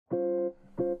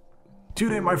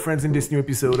Today, my friends, in this new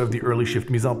episode of the Early Shift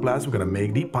Mise en Place, we're gonna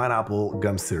make the pineapple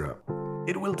gum syrup.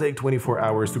 It will take 24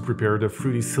 hours to prepare the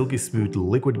fruity, silky smooth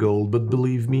liquid gold, but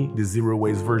believe me, the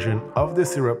zero-waste version of the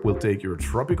syrup will take your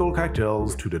tropical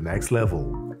cocktails to the next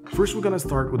level. First, we're gonna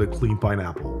start with a clean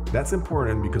pineapple. That's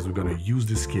important because we're gonna use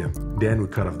the skin. Then we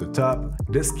cut off the top,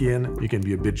 the skin. You can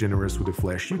be a bit generous with the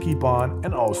flesh you keep on,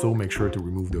 and also make sure to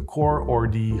remove the core or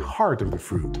the heart of the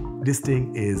fruit. This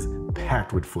thing is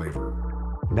packed with flavor.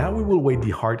 Now we will weigh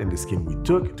the heart and the skin we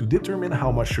took to determine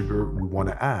how much sugar we want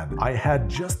to add. I had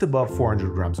just above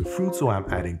 400 grams of fruit, so I'm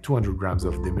adding 200 grams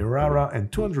of demerara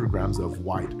and 200 grams of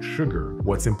white sugar.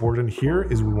 What's important here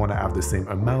is we want to have the same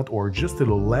amount or just a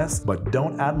little less, but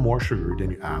don't add more sugar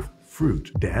than you have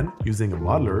fruit. Then, using a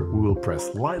muddler, we will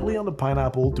press lightly on the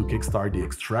pineapple to kickstart the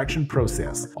extraction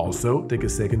process. Also, take a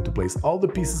second to place all the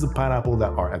pieces of pineapple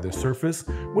that are at the surface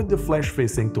with the flesh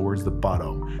facing towards the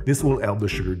bottom. This will help the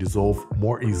sugar dissolve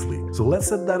more easily. So let's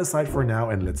set that aside for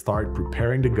now and let's start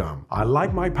preparing the gum. I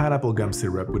like my pineapple gum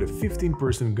syrup with a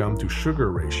 15% gum to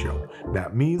sugar ratio.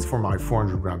 That means for my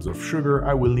 400 grams of sugar,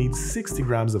 I will need 60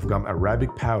 grams of gum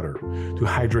arabic powder. To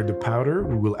hydrate the powder,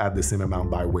 we will add the same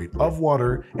amount by weight of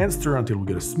water and stir until we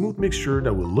get a smooth mixture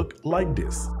that will look like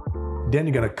this. Then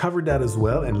you're gonna cover that as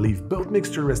well and leave both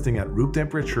mixture resting at room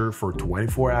temperature for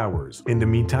 24 hours. In the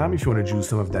meantime, if you want to juice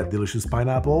some of that delicious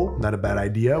pineapple, not a bad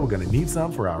idea, we're gonna need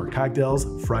some for our cocktails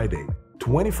Friday.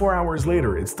 24 hours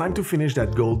later, it's time to finish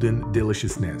that golden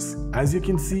deliciousness. As you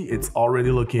can see, it's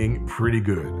already looking pretty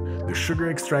good. The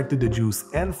sugar extracted the juice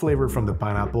and flavor from the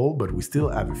pineapple, but we still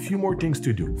have a few more things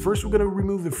to do. First, we're gonna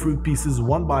remove the fruit pieces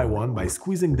one by one by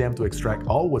squeezing them to extract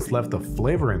all what's left of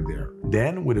flavor in there.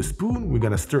 Then, with a spoon, we're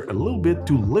gonna stir a little bit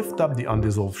to lift up the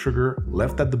undissolved sugar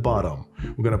left at the bottom.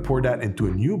 We're gonna pour that into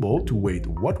a new bowl to weigh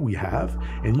what we have,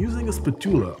 and using a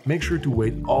spatula, make sure to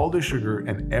weigh all the sugar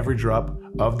and every drop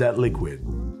of that liquid.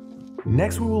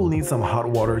 Next, we will need some hot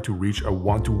water to reach a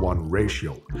 1-to-1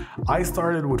 ratio. I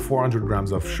started with 400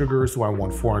 grams of sugar, so I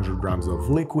want 400 grams of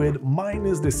liquid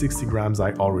minus the 60 grams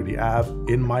I already have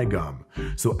in my gum.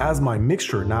 So as my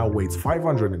mixture now weighs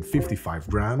 555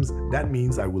 grams, that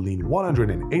means I will need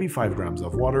 185 grams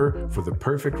of water for the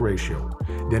perfect ratio.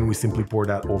 Then we simply pour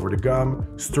that over the gum,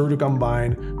 stir to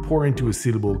combine, pour into a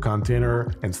sealable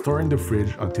container, and store in the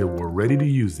fridge until we're ready to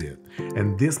use it.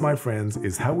 And this, my friends,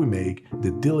 is how we make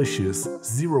the delicious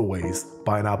zero-waste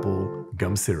pineapple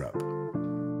gum syrup.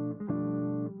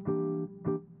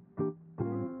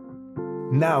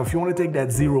 Now, if you want to take that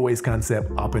zero-waste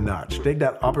concept up a notch, take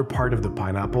that upper part of the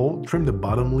pineapple, trim the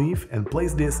bottom leaf, and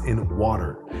place this in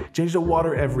water. Change the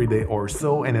water every day or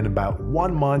so, and in about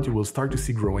 1 month, you will start to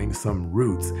see growing some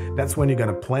roots. That's when you're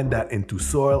gonna plant that into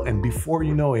soil, and before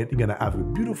you know it, you're gonna have a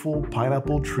beautiful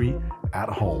pineapple tree at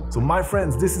home. So my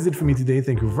friends, this is it for me today.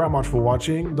 Thank you very much for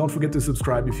watching. Don't forget to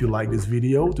subscribe if you like this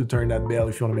video, to turn that bell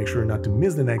if you want to make sure not to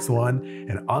miss the next one.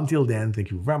 And until then,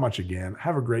 thank you very much again.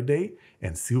 Have a great day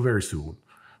and see you very soon.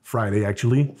 Friday,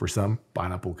 actually, for some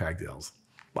pineapple cocktails.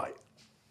 Bye.